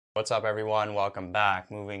What's up, everyone? Welcome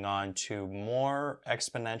back. Moving on to more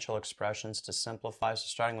exponential expressions to simplify. So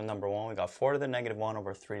starting with number 1, we got 4 to the negative 1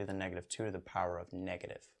 over 3 to the negative 2 to the power of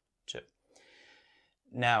negative 2.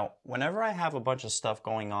 Now, whenever I have a bunch of stuff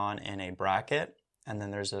going on in a bracket, and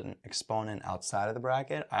then there's an exponent outside of the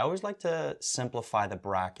bracket, I always like to simplify the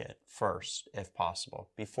bracket first, if possible,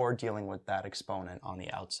 before dealing with that exponent on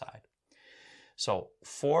the outside. So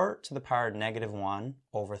 4 to the power of negative 1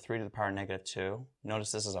 over 3 to the power of negative 2.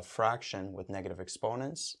 Notice this is a fraction with negative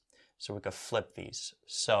exponents, so we could flip these.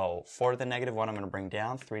 So 4 to the negative 1 I'm going to bring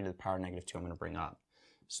down, 3 to the power of negative 2 I'm going to bring up.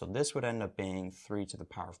 So this would end up being 3 to the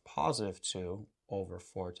power of positive 2 over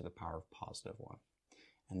 4 to the power of positive 1.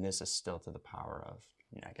 And this is still to the power of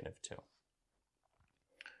negative 2.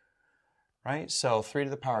 Right, so 3 to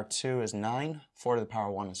the power of 2 is 9, 4 to the power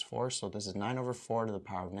of 1 is 4, so this is 9 over 4 to the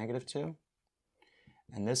power of negative 2.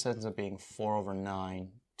 And this ends up being 4 over 9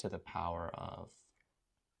 to the power of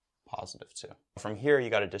positive 2. From here, you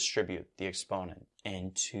got to distribute the exponent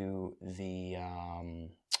into the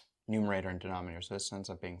numerator and denominator. So this ends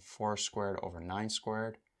up being 4 squared over 9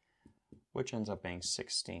 squared, which ends up being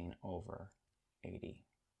 16 over 81.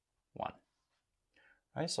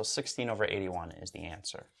 Right, so 16 over 81 is the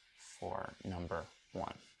answer for number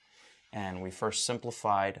 1. And we first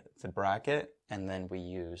simplified the bracket, and then we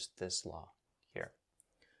used this law here.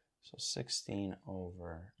 So 16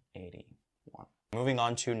 over 81. Moving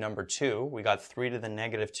on to number 2, we got 3 to the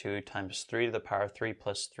negative 2 times 3 to the power of 3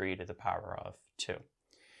 plus 3 to the power of 2.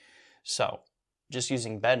 So just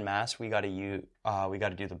using BEDMAS, we got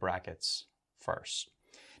to do the brackets first.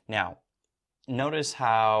 Now, notice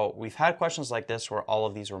how we've had questions like this where all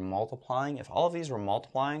of these were multiplying. If all of these were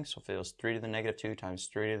multiplying, so if it was 3 to the negative 2 times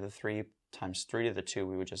 3 to the 3 times 3 to the 2,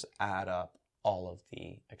 we would just add up all of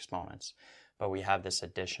the exponents. But we have this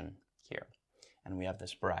addition here, and we have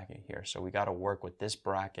this bracket here. So we got to work with this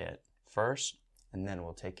bracket first, and then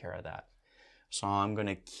we'll take care of that. So I'm going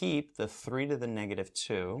to keep the 3 to the negative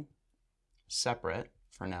 2 separate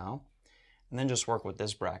for now, and then just work with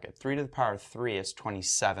this bracket. 3 to the power of 3 is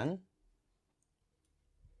 27,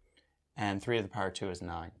 and 3 to the power of 2 is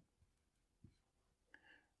 9.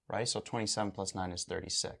 Right? So 27 plus 9 is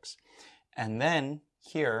 36. And then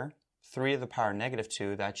here, 3 to the power of negative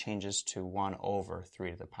 2, that changes to 1 over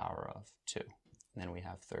 3 to the power of 2. And then we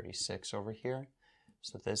have 36 over here.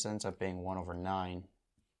 So this ends up being 1 over 9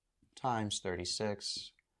 times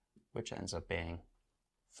 36, which ends up being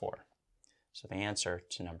 4. So the answer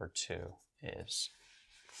to number 2 is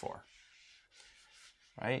 4.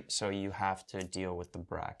 Right? So you have to deal with the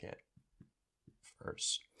bracket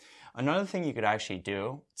first. Another thing you could actually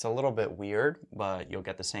do, it's a little bit weird, but you'll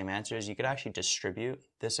get the same answers. You could actually distribute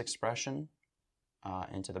this expression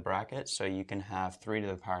into the bracket. So you can have 3 to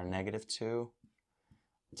the power of negative 2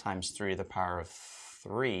 times 3 to the power of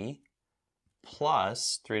 3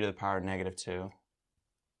 plus 3 to the power of negative 2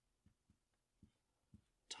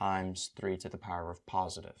 times 3 to the power of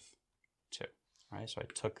positive 2. Right? So I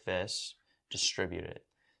took this, distributed it.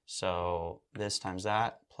 So this times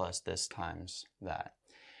that plus this times that.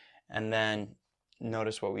 And then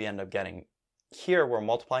notice what we end up getting. Here we're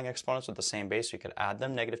multiplying exponents with the same base. So you could add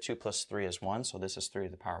them. Negative 2 plus 3 is 1. So this is 3 to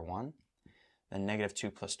the power 1. Then negative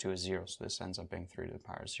 2 plus 2 is 0. So this ends up being 3 to the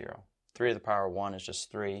power 0. 3 to the power 1 is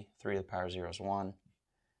just 3. 3 to the power 0 is 1.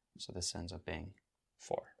 So this ends up being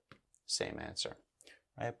 4. Same answer.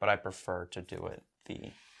 Right? But I prefer to do it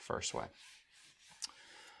the first way.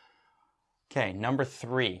 Okay, number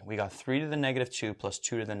 3, we got 3 to the negative 2 plus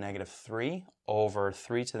 2 to the negative 3 over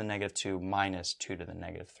 3 to the negative 2 minus 2 to the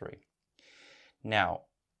negative 3. Now,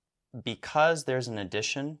 because there's an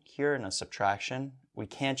addition here and a subtraction, we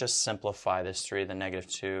can't just simplify this 3 to the negative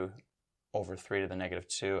 2 over 3 to the negative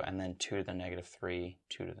 2 and then 2 to the negative 3,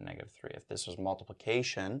 2 to the negative 3. If this was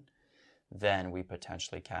multiplication, then we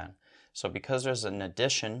potentially can. So because there's an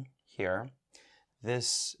addition here,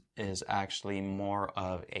 this is actually more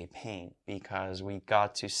of a pain because we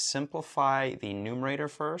got to simplify the numerator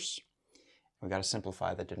first. We got to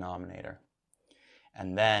simplify the denominator.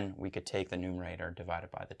 And then we could take the numerator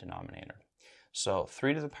divided by the denominator. So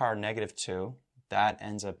 3 to the power of negative 2, that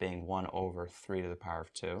ends up being 1 over 3 to the power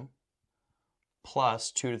of 2,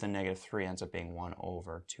 plus 2 to the negative 3 ends up being 1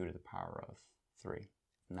 over 2 to the power of 3.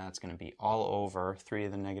 And that's going to be all over 3 to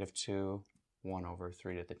the negative 2, 1 over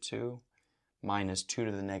 3 to the 2, minus 2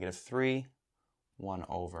 to the negative 3, 1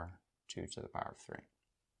 over 2 to the power of 3.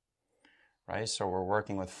 Right? So we're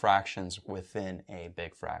working with fractions within a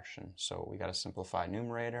big fraction. So we got to simplify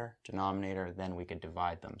numerator, denominator, then we could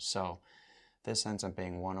divide them. So this ends up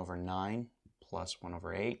being 1 over 9 plus 1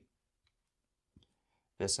 over 8.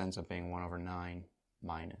 This ends up being 1 over 9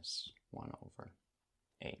 minus 1 over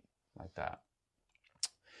 8. like that.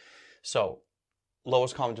 So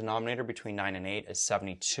lowest common denominator between 9 and 8 is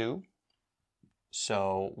 72.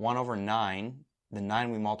 So 1 over 9, the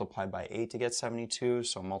 9 we multiplied by 8 to get 72,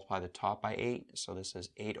 so multiply the top by 8. So this is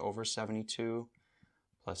 8 over 72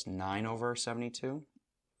 plus 9 over 72,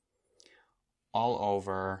 all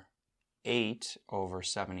over 8 over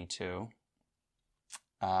 72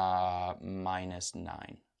 minus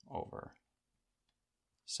 9 over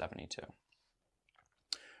 72.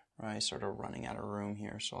 Right, sort of running out of room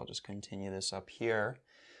here, so I'll just continue this up here.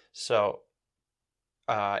 So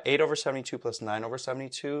 8 over 72 plus 9 over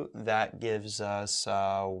 72, that gives us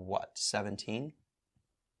what? 17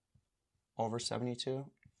 over 72.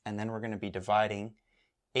 And then we're going to be dividing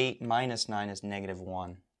 8 minus 9 is negative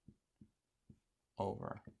 1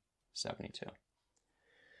 over 72.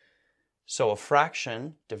 So a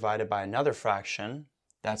fraction divided by another fraction,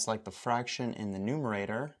 that's like the fraction in the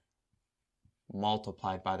numerator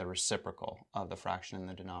multiplied by the reciprocal of the fraction in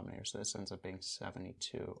the denominator. So this ends up being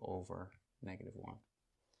 72 over negative 1.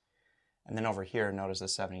 And then over here, notice the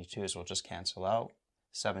 72s will just cancel out.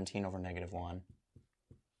 17 over negative 1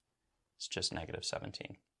 is just negative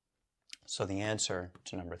 17. So the answer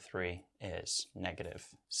to number 3 is negative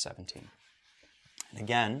 17. And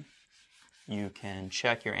again, you can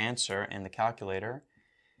check your answer in the calculator.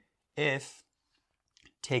 If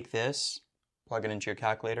take this, plug it into your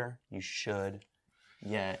calculator, you should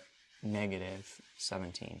get negative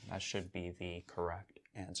 17. That should be the correct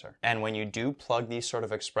answer. And when you do plug these sort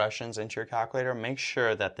of expressions into your calculator, make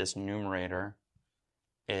sure that this numerator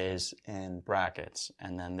is in brackets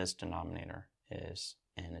and then this denominator is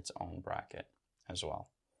in its own bracket as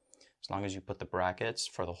well. As long as you put the brackets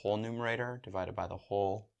for the whole numerator divided by the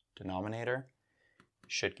whole denominator, you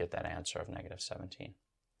should get that answer of negative 17.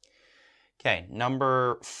 Okay,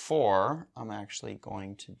 number 4, I'm actually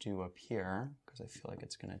going to do up here because I feel like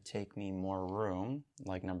it's going to take me more room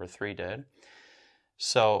like number 3 did.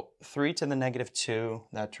 So 3 to the negative 2,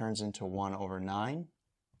 that turns into 1 over 9.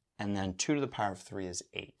 And then 2 to the power of 3 is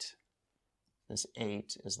 8. This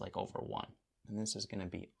 8 is like over 1. And this is going to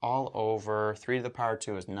be all over 3 to the power of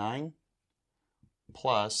 2 is 9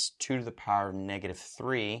 plus 2 to the power of negative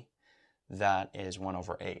 3, that is 1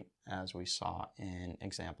 over 8, as we saw in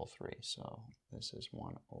example 3. So this is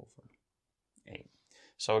 1 over 8.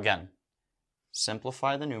 So again,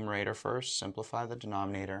 simplify the numerator first, simplify the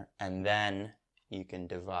denominator, and then you can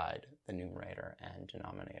divide the numerator and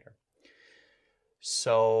denominator.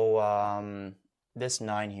 So this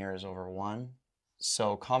 9 here is over 1.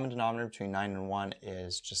 So common denominator between 9 and 1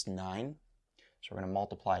 is just 9. So we're going to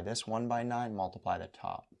multiply this 1 by 9, multiply the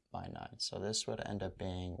top by 9. So this would end up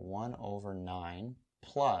being 1 over 9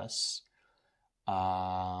 plus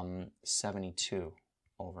 72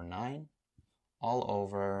 over 9, all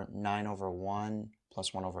over 9 over 1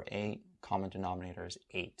 plus 1 over 8. Common denominator is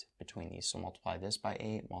 8 between these. So multiply this by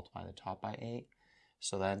 8, multiply the top by 8.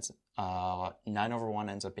 So that's 9 over 1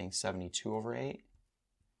 ends up being 72 over 8.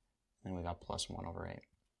 And we got plus 1 over 8,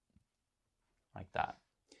 like that.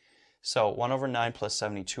 So 1 over 9 plus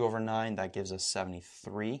 72 over 9, that gives us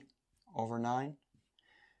 73 over 9.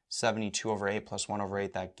 72 over 8 plus 1 over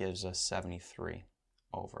 8, that gives us 73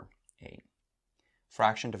 over 8.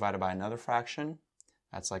 Fraction divided by another fraction,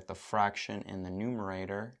 that's like the fraction in the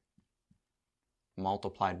numerator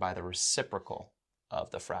multiplied by the reciprocal of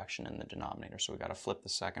the fraction in the denominator. So we got to flip the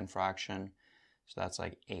second fraction. So that's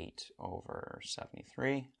like 8 over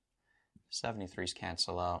 73. 73's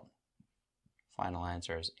cancel out. Final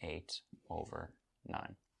answer is 8 over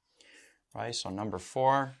 9. Right, so number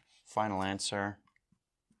 4, final answer,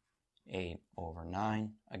 8 over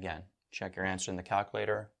 9. Again, check your answer in the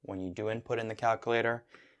calculator. When you do input in the calculator,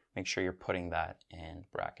 make sure you're putting that in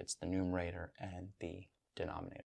brackets, the numerator and the denominator.